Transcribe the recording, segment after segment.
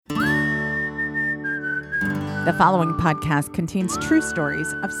The following podcast contains true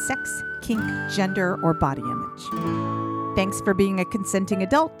stories of sex, kink, gender, or body image. Thanks for being a consenting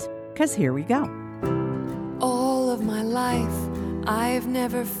adult, because here we go. All of my life, I've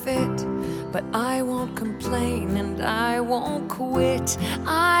never fit, but I won't complain and I won't quit.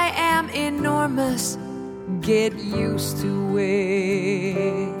 I am enormous, get used to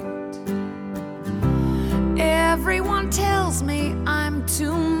it. Everyone tells me I'm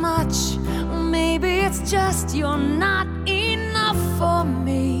too much. Maybe it's just you're not enough for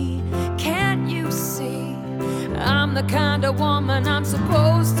me. Can't you see? I'm the kind of woman I'm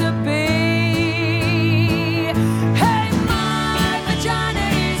supposed to be. Hey, my vagina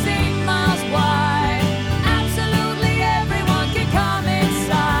is 8 miles wide. Absolutely everyone can come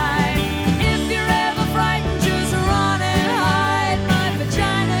inside. If you're ever frightened, just run and hide. My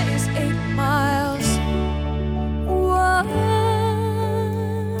vagina is 8 miles wide.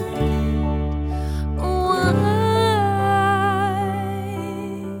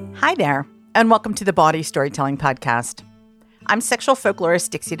 Hi there, and welcome to the Body Storytelling Podcast. I'm sexual folklorist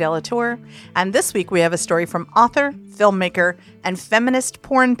Dixie Delatour, and this week we have a story from author, filmmaker, and feminist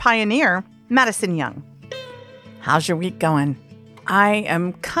porn pioneer, Madison Young. How's your week going? I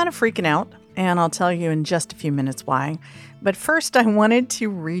am kind of freaking out, and I'll tell you in just a few minutes why. But first, I wanted to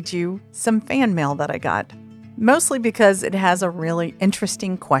read you some fan mail that I got, mostly because it has a really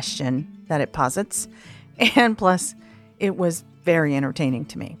interesting question that it posits, and plus, it was very entertaining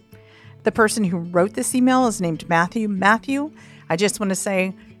to me. The person who wrote this email is named Matthew. Matthew, I just want to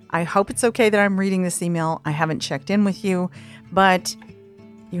say, I hope it's okay that I'm reading this email. I haven't checked in with you, but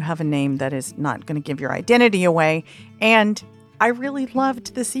you have a name that is not going to give your identity away. And I really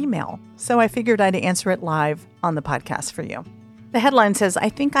loved this email, so I figured I'd answer it live on the podcast for you. The headline says, I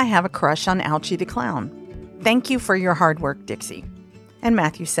think I have a crush on Ouchie the Clown. Thank you for your hard work, Dixie. And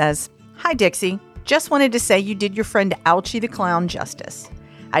Matthew says, Hi, Dixie. Just wanted to say you did your friend Ouchie the Clown justice.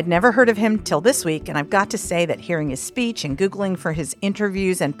 I'd never heard of him till this week, and I've got to say that hearing his speech and Googling for his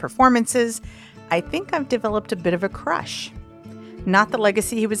interviews and performances, I think I've developed a bit of a crush. Not the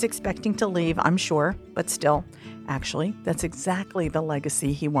legacy he was expecting to leave, I'm sure, but still, actually, that's exactly the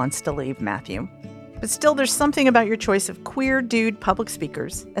legacy he wants to leave, Matthew. But still, there's something about your choice of queer dude public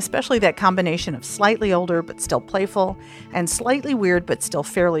speakers, especially that combination of slightly older but still playful, and slightly weird but still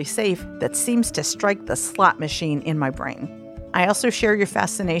fairly safe, that seems to strike the slot machine in my brain. I also share your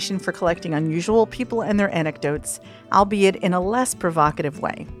fascination for collecting unusual people and their anecdotes, albeit in a less provocative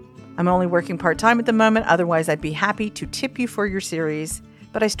way. I'm only working part-time at the moment, otherwise I'd be happy to tip you for your series,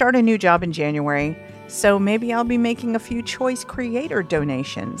 but I start a new job in January, so maybe I'll be making a few choice creator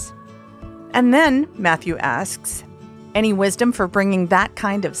donations. And then, Matthew asks, any wisdom for bringing that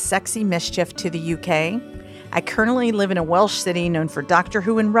kind of sexy mischief to the UK? I currently live in a Welsh city known for Doctor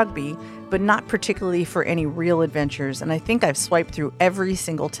Who and rugby, but not particularly for any real adventures, and I think I've swiped through every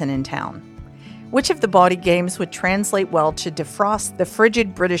singleton in town. Which of the body games would translate well to defrost the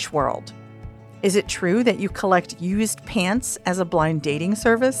frigid British world? Is it true that you collect used pants as a blind dating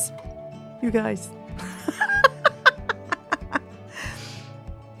service? You guys.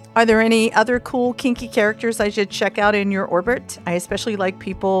 Are there any other cool kinky characters I should check out in your orbit? I especially like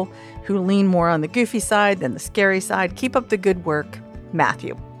people who lean more on the goofy side than the scary side. Keep up the good work,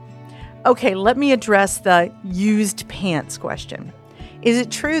 Matthew. Okay, let me address the used pants question. Is it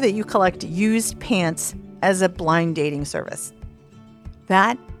true that you collect used pants as a blind dating service?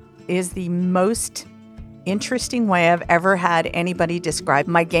 That is the most interesting way I've ever had anybody describe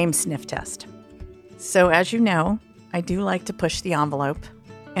my game sniff test. So as you know, I do like to push the envelope.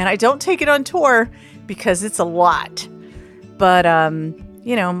 And I don't take it on tour because it's a lot. But,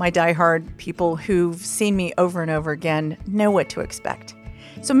 my diehard people who've seen me over and over again know what to expect.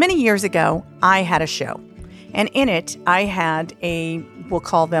 So many years ago, I had a show. And in it, I had we'll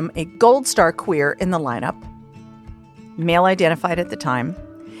call them a gold star queer in the lineup, male identified at the time.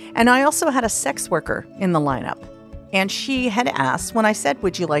 And I also had a sex worker in the lineup. And she had asked, when I said,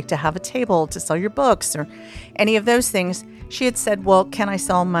 would you like to have a table to sell your books or any of those things? She had said, well, can I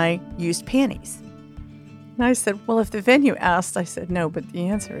sell my used panties? And I said, well, if the venue asked, I said, no, but the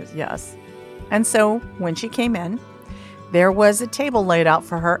answer is yes. And so when she came in, there was a table laid out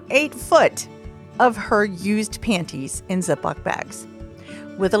for her, 8 foot of her used panties in Ziploc bags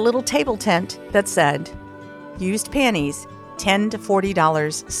with a little table tent that said, used panties, $10 to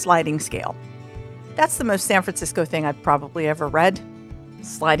 $40 sliding scale. That's the most San Francisco thing I've probably ever read.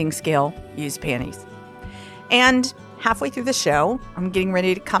 Sliding scale, used panties. And halfway through the show, I'm getting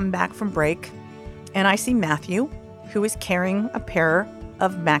ready to come back from break, and I see Matthew, who is carrying a pair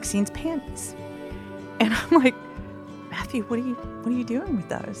of Maxine's panties. And I'm like, Matthew, what are you doing with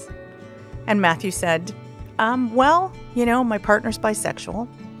those? And Matthew said, Well, my partner's bisexual,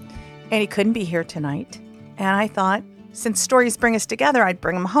 and he couldn't be here tonight. And I thought, since stories bring us together, I'd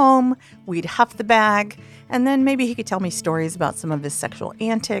bring him home, we'd huff the bag, and then maybe he could tell me stories about some of his sexual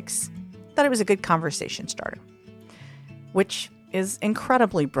antics. Thought it was a good conversation starter, which is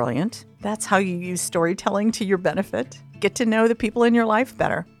incredibly brilliant. That's how you use storytelling to your benefit. Get to know the people in your life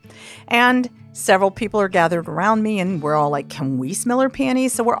better. And several people are gathered around me, and we're all like, can we smell her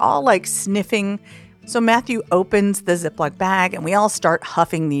panties? So we're all like sniffing. So Matthew opens the Ziploc bag, and we all start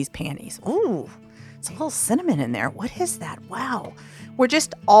huffing these panties. Ooh, it's a little cinnamon in there. What is that? Wow. We're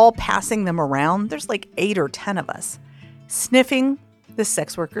just all passing them around. There's like 8 or 10 of us sniffing the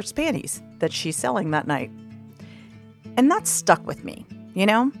sex worker's panties that she's selling that night. And that stuck with me,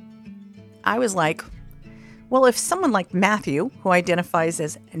 I was like, well, if someone like Matthew, who identifies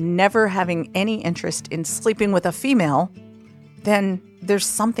as never having any interest in sleeping with a female, then there's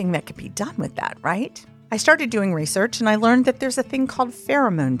something that could be done with that, right? I started doing research, and I learned that there's a thing called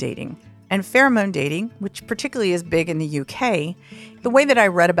pheromone dating. And pheromone dating, which particularly is big in the UK, the way that I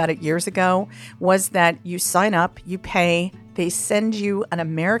read about it years ago was that you sign up, you pay, they send you an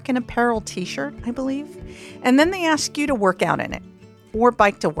American Apparel t-shirt, I believe, and then they ask you to work out in it, or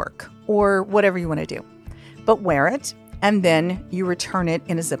bike to work, or whatever you want to do. But wear it, and then you return it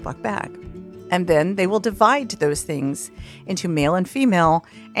in a Ziploc bag. And then they will divide those things into male and female,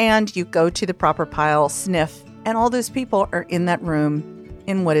 and you go to the proper pile, sniff, and all those people are in that room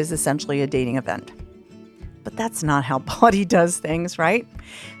in what is essentially a dating event. But that's not how Body does things, right?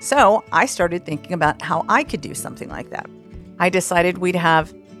 So I started thinking about how I could do something like that. I decided we'd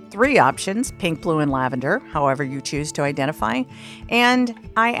have 3 options, pink, blue, and lavender, however you choose to identify. And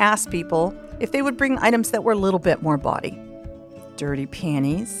I asked people if they would bring items that were a little bit more body. Dirty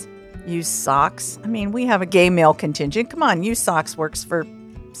panties, used socks. I mean, we have a gay male contingent. Come on, used socks works for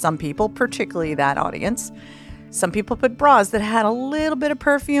some people, particularly that audience. Some people put bras that had a little bit of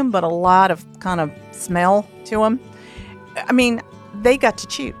perfume, but a lot of kind of smell to them. I mean, they got to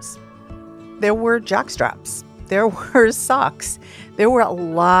choose. There were jockstraps. There were socks. There were a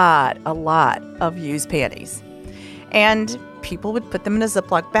lot of used panties. And people would put them in a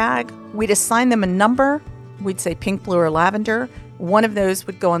Ziploc bag. We'd assign them a number. We'd say pink, blue, or lavender. One of those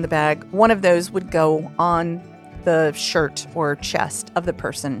would go on the bag. One of those would go on the shirt or chest of the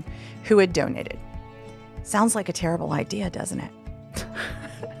person who had donated. Sounds like a terrible idea, doesn't it?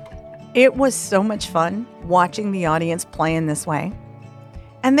 It was so much fun watching the audience play in this way.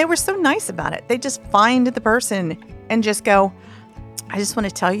 And they were so nice about it. They just find the person and just go, I just want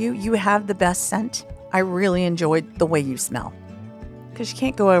to tell you, you have the best scent. I really enjoyed the way you smell. Because you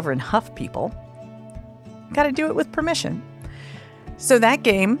can't go over and huff people. You got to do it with permission. So that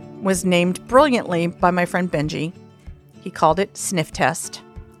game was named brilliantly by my friend Benji. He called it Sniff Test.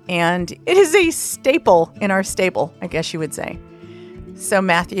 And it is a staple in our stable, I guess you would say. So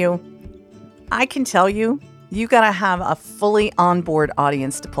Matthew, I can tell you, you got to have a fully on-board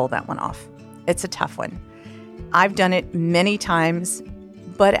audience to pull that one off. It's a tough one. I've done it many times,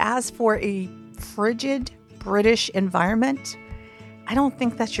 but as for a frigid British environment, I don't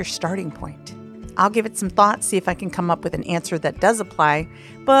think that's your starting point. I'll give it some thought, see if I can come up with an answer that does apply,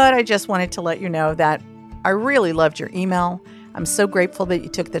 but I just wanted to let you know that I really loved your email. I'm so grateful that you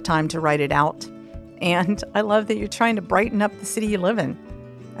took the time to write it out. And I love that you're trying to brighten up the city you live in.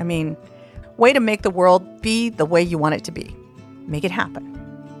 I mean, way to make the world be the way you want it to be. Make it happen.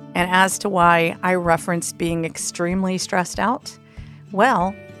 And as to why I referenced being extremely stressed out,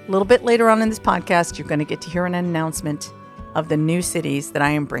 well, a little bit later on in this podcast, you're going to get to hear an announcement of the new cities that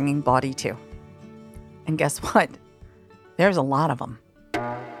I am bringing Body to. And guess what? There's a lot of them.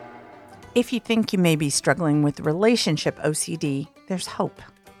 If you think you may be struggling with relationship OCD, there's hope.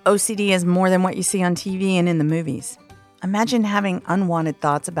 OCD is more than what you see on TV and in the movies. Imagine having unwanted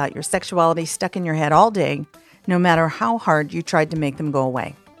thoughts about your sexuality stuck in your head all day, no matter how hard you tried to make them go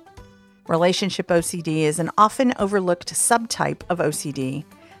away. Relationship OCD is an often overlooked subtype of OCD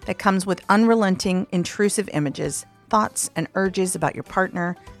that comes with unrelenting, intrusive images, thoughts, and urges about your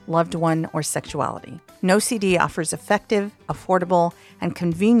partner, loved one, or sexuality. NoCD offers effective, affordable, and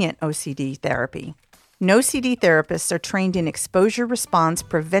convenient OCD therapy. NoCD therapists are trained in exposure response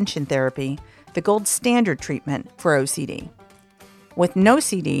prevention therapy, the gold standard treatment for OCD. With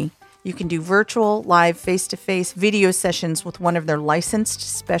NoCD, you can do virtual, live, face-to-face video sessions with one of their licensed,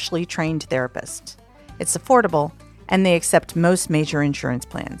 specially trained therapists. It's affordable, and they accept most major insurance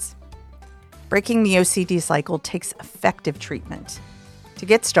plans. Breaking the OCD cycle takes effective treatment. To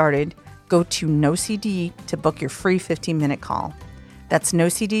get started, go to NoCD to book your free 15-minute call. That's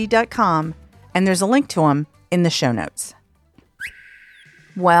nocd.com, and there's a link to them in the show notes.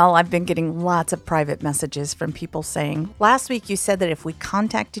 Well, I've been getting lots of private messages from people saying, last week you said that if we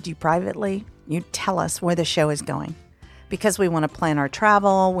contacted you privately, you'd tell us where the show is going. Because we want to plan our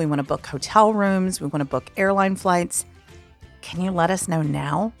travel, we want to book hotel rooms, we want to book airline flights. Can you let us know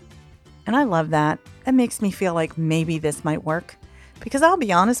now? And I love that. It makes me feel like maybe this might work. Because I'll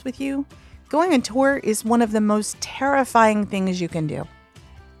be honest with you, going on tour is one of the most terrifying things you can do.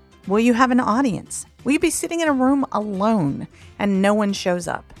 Will you have an audience? Will you be sitting in a room alone and no one shows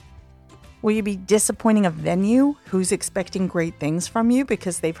up? Will you be disappointing a venue who's expecting great things from you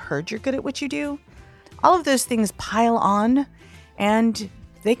because they've heard you're good at what you do? All of those things pile on and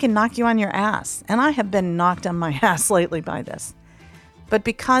they can knock you on your ass. And I have been knocked on my ass lately by this. But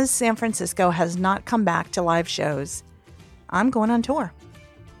because San Francisco has not come back to live shows, I'm going on tour.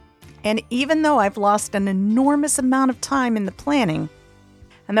 And even though I've lost an enormous amount of time in the planning,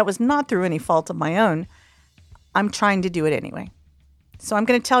 and that was not through any fault of my own, I'm trying to do it anyway. So I'm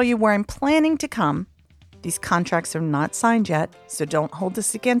going to tell you where I'm planning to come. These contracts are not signed yet, so don't hold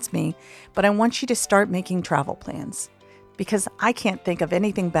this against me, but I want you to start making travel plans because I can't think of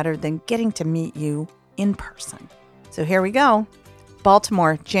anything better than getting to meet you in person. So here we go.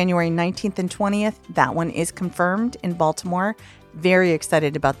 Baltimore, January 19th and 20th. That one is confirmed in Baltimore. Very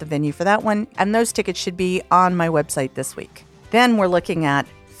excited about the venue for that one, and those tickets should be on my website this week. Then we're looking at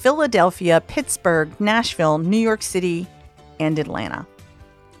Philadelphia, Pittsburgh, Nashville, New York City, and Atlanta.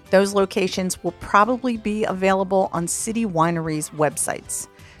 Those locations will probably be available on City Winery's websites.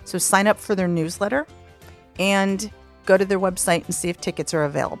 So sign up for their newsletter and go to their website and see if tickets are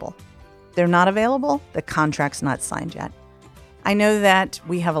available. If they're not available, the contract's not signed yet. I know that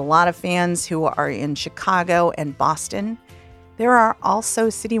we have a lot of fans who are in Chicago and Boston. There are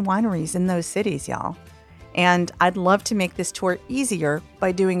also City Wineries in those cities, y'all. And I'd love to make this tour easier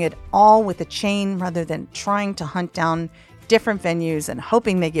by doing it all with a chain rather than trying to hunt down different venues and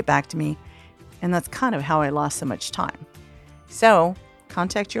hoping they get back to me. And that's kind of how I lost so much time. So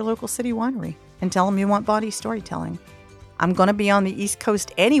contact your local City Winery and tell them you want body storytelling. I'm going to be on the East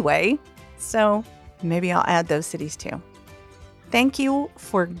Coast anyway, so maybe I'll add those cities too. Thank you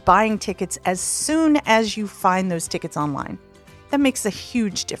for buying tickets as soon as you find those tickets online. That makes a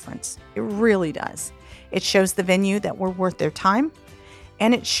huge difference. It really does. It shows the venue that we're worth their time,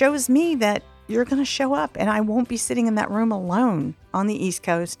 and it shows me that you're going to show up, and I won't be sitting in that room alone on the East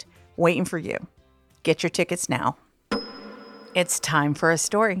Coast waiting for you. Get your tickets now. It's time for a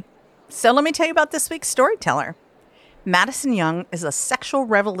story. So let me tell you about this week's storyteller. Madison Young is a sexual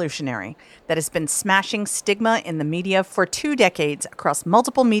revolutionary that has been smashing stigma in the media for 2 decades across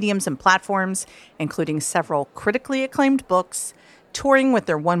multiple mediums and platforms, including several critically acclaimed books, touring with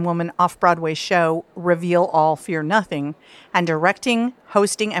their one-woman off-Broadway show, Reveal All, Fear Nothing, and directing,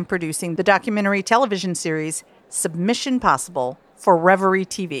 hosting, and producing the documentary television series Submission Possible for Reverie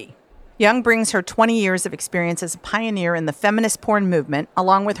TV. Young brings her 20 years of experience as a pioneer in the feminist porn movement,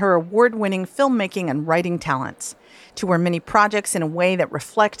 along with her award-winning filmmaking and writing talents, to her many projects in a way that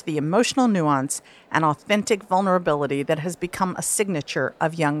reflect the emotional nuance and authentic vulnerability that has become a signature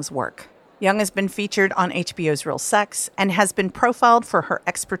of Young's work. Young has been featured on HBO's Real Sex and has been profiled for her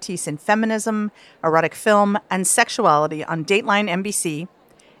expertise in feminism, erotic film, and sexuality on Dateline NBC,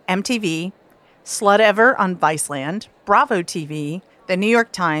 MTV, Slut Ever on Viceland, Bravo TV, The New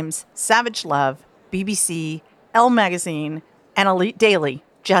York Times, Savage Love, BBC, Elle Magazine, and Elite Daily,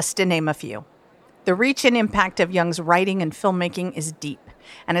 just to name a few. The reach and impact of Young's writing and filmmaking is deep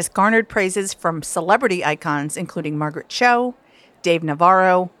and has garnered praises from celebrity icons including Margaret Cho, Dave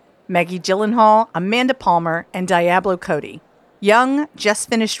Navarro, Maggie Gyllenhaal, Amanda Palmer, and Diablo Cody. Young just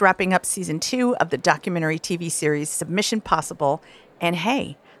finished wrapping up season 2 of the documentary TV series Submission Possible, and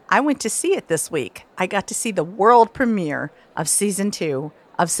hey, I went to see it this week. I got to see the world premiere of season 2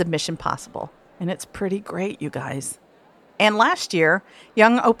 of Submission Possible, and it's pretty great, you guys. And last year,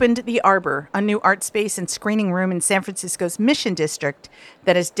 Young opened The Arbor, a new art space and screening room in San Francisco's Mission District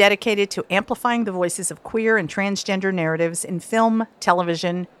that is dedicated to amplifying the voices of queer and transgender narratives in film,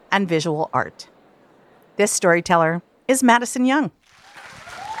 television, and visual art. This storyteller is Madison Young.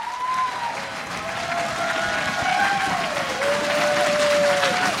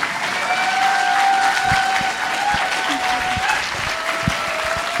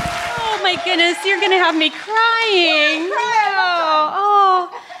 Oh my goodness, you're going to have me crying. No.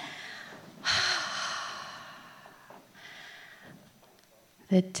 Oh.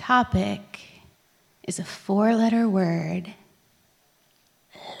 The topic is a 4-letter word.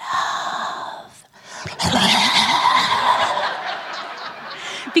 Love.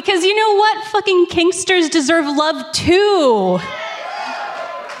 Because you know what? Fucking kinksters deserve love too.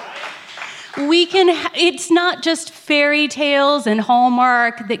 It's not just fairy tales and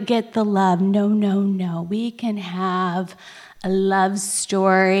Hallmark that get the love. No, no, no. We can have a love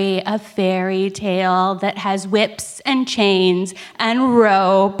story, a fairy tale that has whips and chains and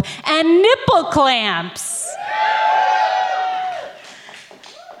rope and nipple clamps.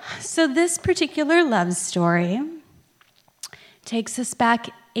 So this particular love story takes us back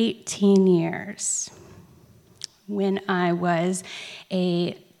 18 years when I was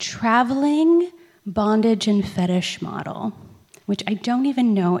a traveling bondage and fetish model, which I don't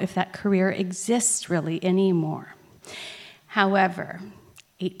even know if that career exists really anymore. However,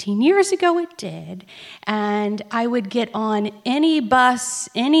 18 years ago it did, and I would get on any bus,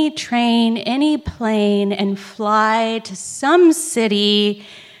 any train, any plane, and fly to some city.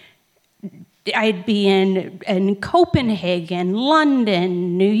 I'd be in Copenhagen,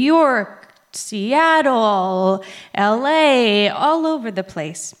 London, New York, Seattle, LA, all over the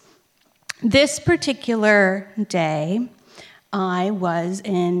place. This particular day, I was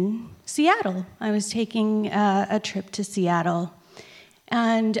in Seattle. I was taking a trip to Seattle.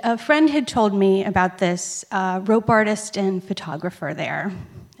 And a friend had told me about this rope artist and photographer there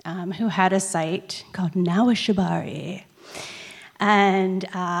who had a site called Nawashibari. And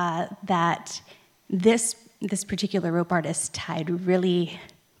that this particular rope artist tied really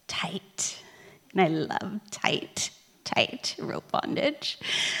tight. And I love tight rope bondage.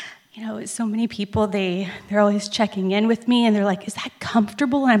 You know, so many people, they're always checking in with me, and they're like, is that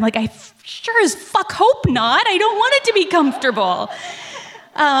comfortable? And I'm like, I sure as fuck hope not. I don't want it to be comfortable.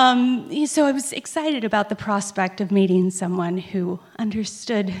 So I was excited about the prospect of meeting someone who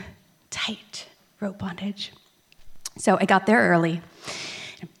understood tight rope bondage. So I got there early,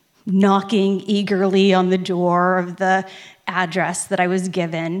 knocking eagerly on the door of the address that I was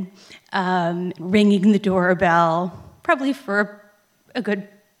given, ringing the doorbell, probably for a good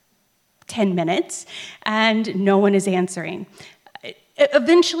 10 minutes, and no one is answering.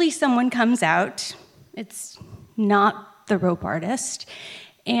 Eventually, someone comes out. It's not the rope artist,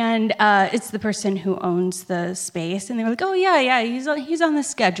 and it's the person who owns the space. And they were like, "Oh yeah, he's on the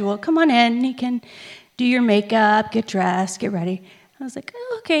schedule. Come on in. You can do your makeup, get dressed, get ready." I was like,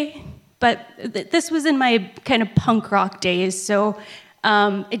 "Oh, okay," but this was in my kind of punk rock days, so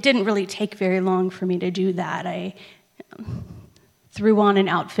it didn't really take very long for me to do that. I threw on an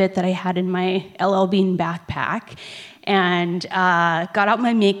outfit that I had in my LL Bean backpack and got out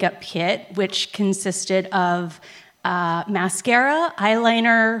my makeup kit, which consisted of mascara,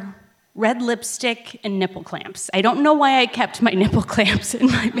 eyeliner, red lipstick, and nipple clamps. I don't know why I kept my nipple clamps in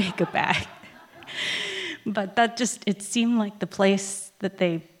my makeup bag, but it seemed like the place that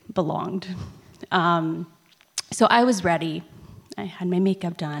they belonged. So I was ready. I had my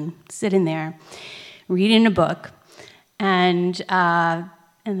makeup done, sitting there, reading a book. And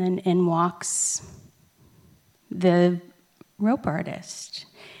then in walks the rope artist.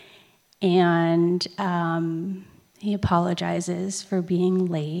 And he apologizes for being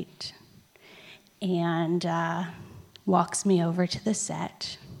late and walks me over to the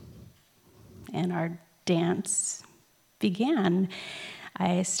set. And our dance began.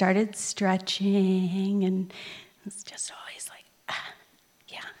 I started stretching, and it's just always like,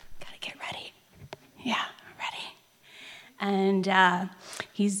 yeah, gotta get ready. Yeah. And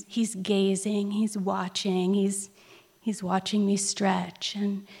he's gazing, he's watching, he's watching me stretch,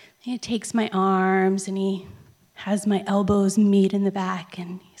 and he takes my arms and he has my elbows meet in the back,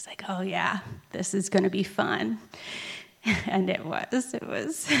 and he's like, "Oh yeah, this is going to be fun." And it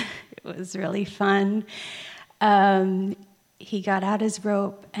was really fun. He got out his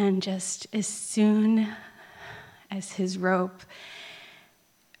rope, and just as soon as his rope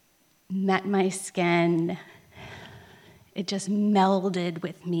met my skin, it just melded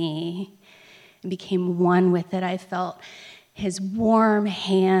with me and became one with it. I felt his warm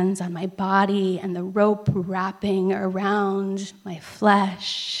hands on my body and the rope wrapping around my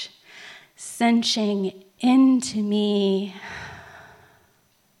flesh, cinching into me,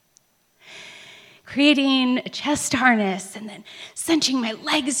 creating a chest harness, and then cinching my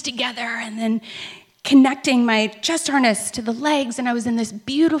legs together, and then connecting my chest harness to the legs, and I was in this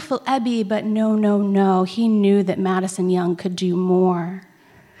beautiful ebby, but no. He knew that Madison Young could do more.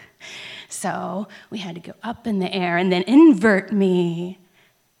 So we had to go up in the air and then invert me.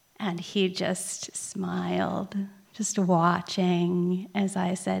 And he just smiled, just watching as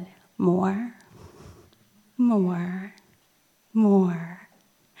I said, more. And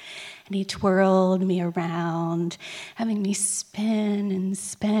he twirled me around, having me spin and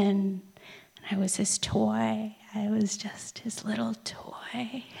spin. I was his toy. I was just his little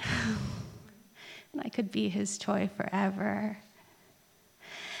toy. And I could be his toy forever.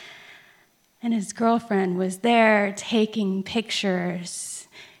 And his girlfriend was there taking pictures,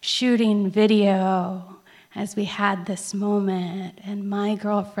 shooting video as we had this moment. And my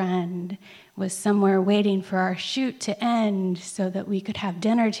girlfriend was somewhere waiting for our shoot to end so that we could have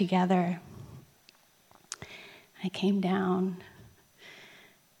dinner together. I came down.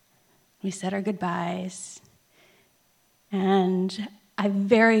 We said our goodbyes. And I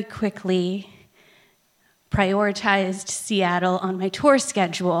very quickly prioritized Seattle on my tour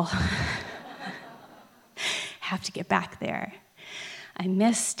schedule. Have to get back there. I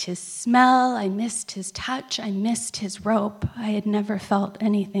missed his smell, I missed his touch, I missed his rope. I had never felt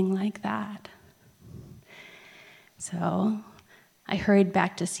anything like that. So I hurried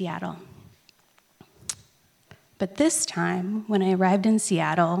back to Seattle. But this time, when I arrived in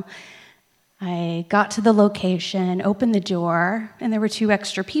Seattle, I got to the location, opened the door, and there were 2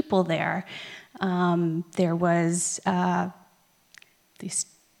 extra people there. There was these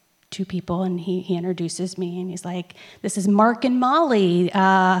 2 people, and he introduces me, and he's like, "This is Mark and Molly.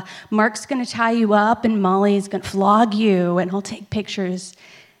 Mark's going to tie you up, and Molly's going to flog you, and I'll take pictures."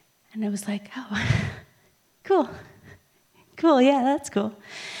 And I was like, "Oh, cool, yeah, that's cool."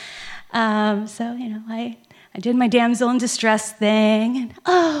 So, I did my damsel in distress thing, and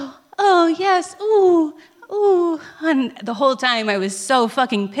oh, yes, ooh. And the whole time I was so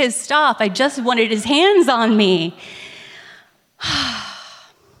fucking pissed off. I just wanted his hands on me.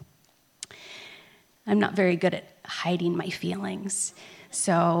 I'm not very good at hiding my feelings.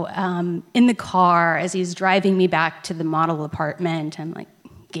 So in the car, as he's driving me back to the model apartment, I'm like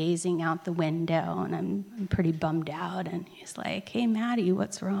gazing out the window, and I'm pretty bummed out. And he's like, "Hey, Maddie,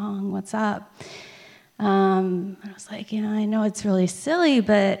 what's wrong? What's up?" And I was like, I know it's really silly,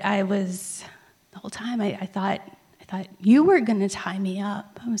 but the whole time I thought you were going to tie me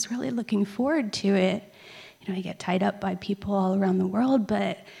up. I was really looking forward to it. I get tied up by people all around the world,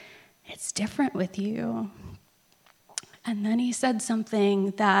 but it's different with you. And then he said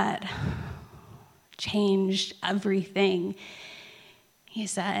something that changed everything. He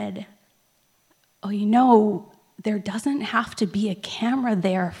said, "Oh, there doesn't have to be a camera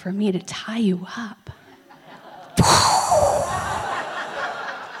there for me to tie you up."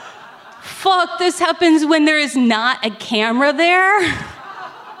 Fuck, this happens when there is not a camera there.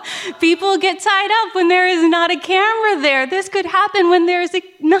 People get tied up when there is not a camera there. This could happen when there is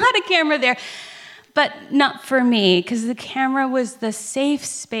not a camera there. But not for me, because the camera was the safe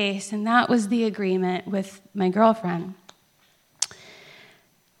space, and that was the agreement with my girlfriend.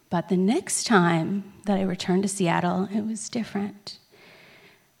 But the next time that I returned to Seattle, it was different.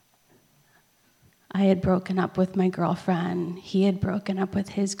 I had broken up with my girlfriend. He had broken up with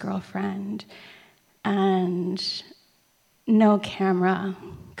his girlfriend. And no camera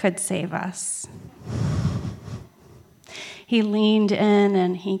could save us. He leaned in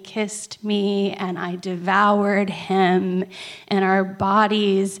and he kissed me, and I devoured him, and our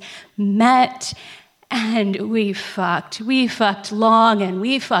bodies met, and we fucked. We fucked long, and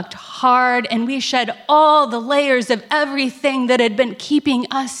we fucked hard, and we shed all the layers of everything that had been keeping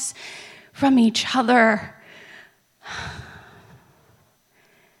us from each other.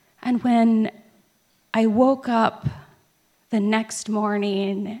 And when I woke up the next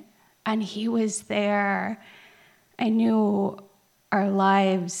morning and he was there, I knew our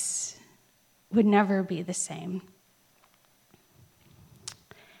lives would never be the same.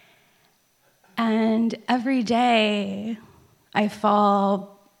 And every day I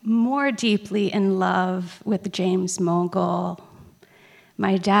fall more deeply in love with James Mogul,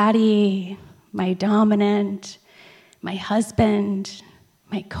 my daddy, my dominant, my husband,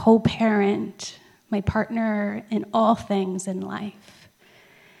 my co-parent, my partner in all things in life.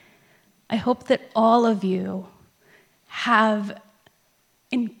 I hope that all of you have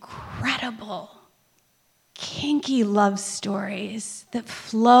incredible, kinky love stories that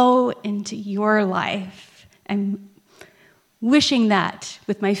flow into your life. I'm wishing that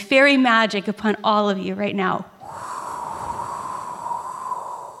with my fairy magic upon all of you right now.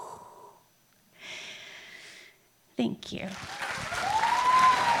 Thank you.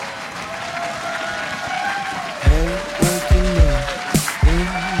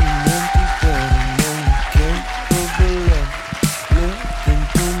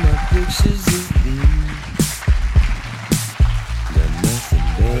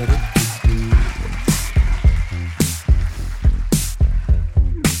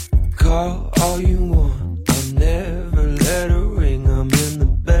 Call all you want, I'll never let her ring. I'm in the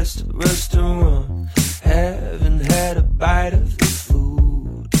best restaurant, haven't had a bite of the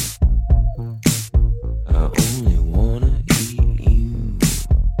food. I only wanna eat you.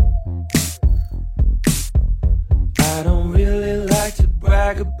 I don't really like to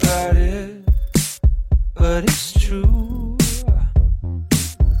brag about it,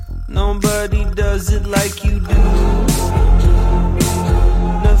 Nobody does it like you do.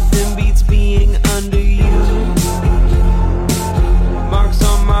 Nothing beats being under you. Marks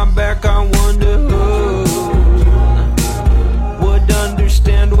on my back, I wonder who would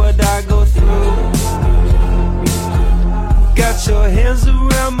understand what I go through. Got your hands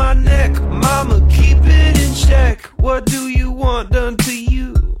around my neck, mama, keep it in check. What do you want done to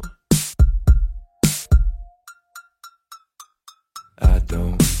you? I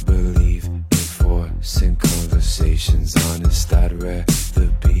don't believe in forcing conversations. Honest, I'd rather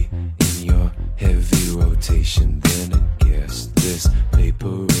be in your heavy rotation than a guest. This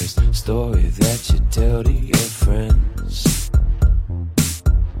paper is story that you tell to your friends.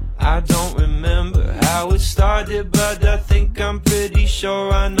 I don't remember how it started, but I think I'm pretty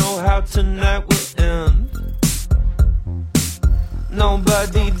sure I know how tonight will end.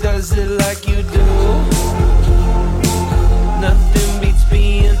 Nobody does it like you do. Nothing beats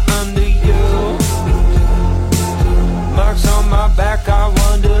being under you. Marks on my back, I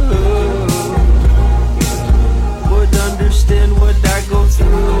wonder who would understand what I go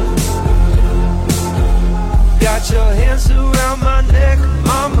through. Got your hands around my neck,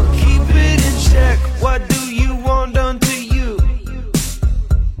 mama, keep it in check. What do you want done to you?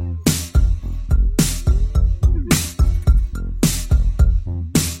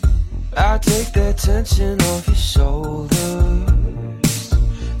 I take that tension off your shoulders.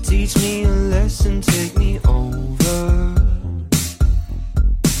 Teach me a lesson, take me over.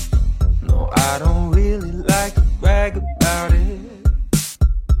 No, I don't really like to brag about it,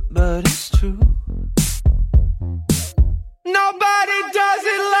 but it's true. Nobody does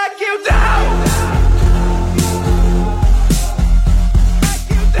it like you do.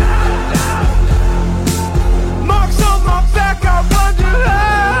 Marks on my back, I wonder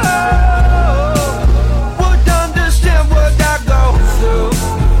who would understand what I go through.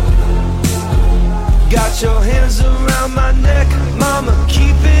 Got your hands around my neck, mama,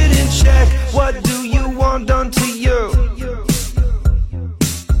 keep it in check. What do you want done to you?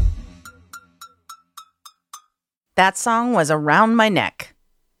 That song was Around My Neck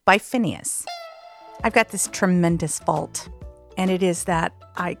by Phineas. I've got this tremendous fault, and it is that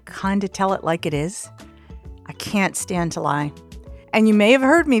I kind of tell it like it is. I can't stand to lie. And you may have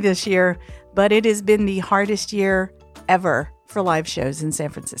heard me this year, but it has been the hardest year ever for live shows in San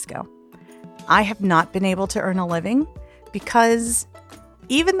Francisco. I have not been able to earn a living because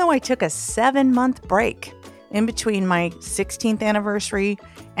even though I took a 7-month break in between my 16th anniversary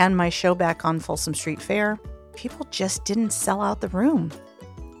and my show back on Folsom Street Fair, people just didn't sell out the room,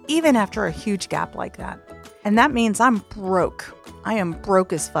 even after a huge gap like that. And that means I'm broke. I am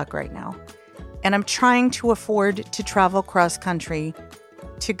broke as fuck right now. And I'm trying to afford to travel cross country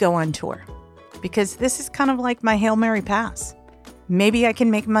to go on tour because this is kind of like my Hail Mary pass. Maybe I can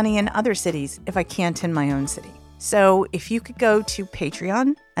make money in other cities if I can't in my own city. So if you could go to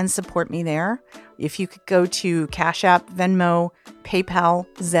Patreon and support me there, if you could go to Cash App, Venmo, PayPal,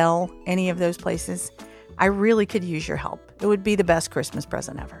 Zelle, any of those places, I really could use your help. It would be the best Christmas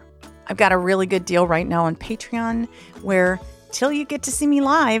present ever. I've got a really good deal right now on Patreon where till you get to see me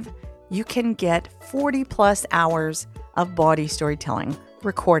live, you can get 40 plus hours of body storytelling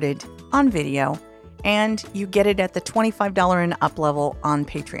recorded on video, and you get it at the $25 and up level on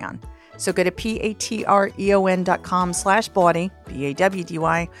Patreon. So go to patreon.com/bawdy,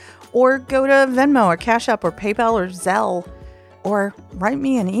 BAWDY, or go to Venmo or Cash App or PayPal or Zelle, or write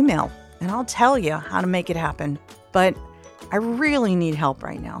me an email and I'll tell you how to make it happen. But I really need help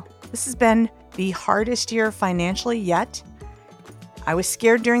right now. This has been the hardest year financially yet. I was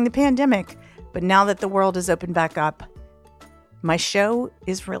scared during the pandemic, but now that the world has opened back up, my show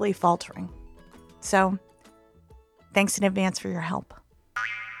is really faltering. So, thanks in advance for your help.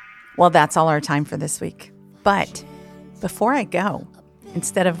 Well, that's all our time for this week. But before I go,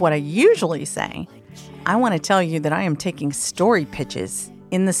 instead of what I usually say, I want to tell you that I am taking story pitches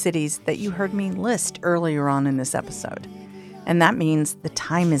in the cities that you heard me list earlier on in this episode. And that means the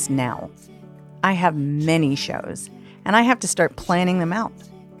time is now. I have many shows, and I have to start planning them out.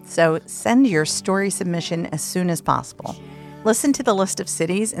 So send your story submission as soon as possible. Listen to the list of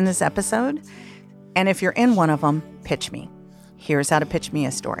cities in this episode, and if you're in one of them, pitch me. Here's how to pitch me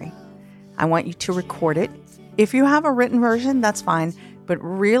a story. I want you to record it. If you have a written version, that's fine. But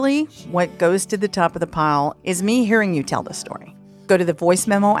really, what goes to the top of the pile is me hearing you tell the story. Go to the voice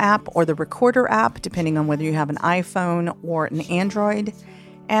memo app or the recorder app, depending on whether you have an iPhone or an Android,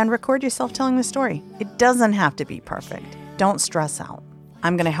 and record yourself telling the story. It doesn't have to be perfect. Don't stress out.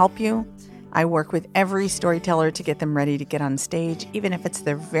 I'm going to help you. I work with every storyteller to get them ready to get on stage, even if it's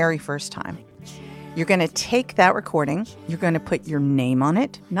their very first time. You're going to take that recording. You're going to put your name on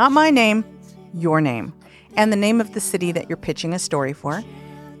it, not my name, your name, and the name of the city that you're pitching a story for.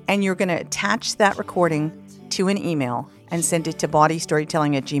 And you're going to attach that recording to an email and send it to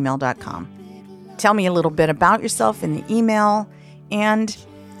bodystorytelling@gmail.com. Tell me a little bit about yourself in the email and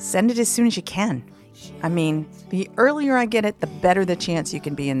send it as soon as you can. I mean, the earlier I get it, the better the chance you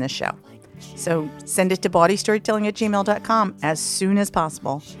can be in this show. So send it to bodystorytelling@gmail.com as soon as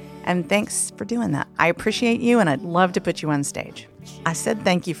possible. And thanks for doing that. I appreciate you, and I'd love to put you on stage. I said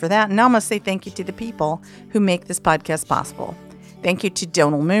thank you for that, and now I'm going to say thank you to the people who make this podcast possible. Thank you to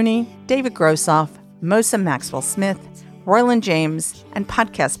Donal Mooney, David Grossoff, Mosa Maxwell Smith, Royland James, and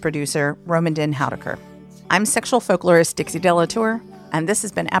podcast producer Roman Den Houdeker. I'm sexual folklorist Dixie Delatour, and this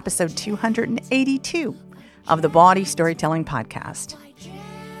has been episode 282 of the Body Storytelling Podcast.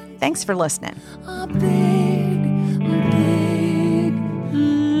 Thanks for listening. A big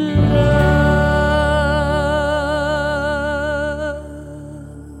love.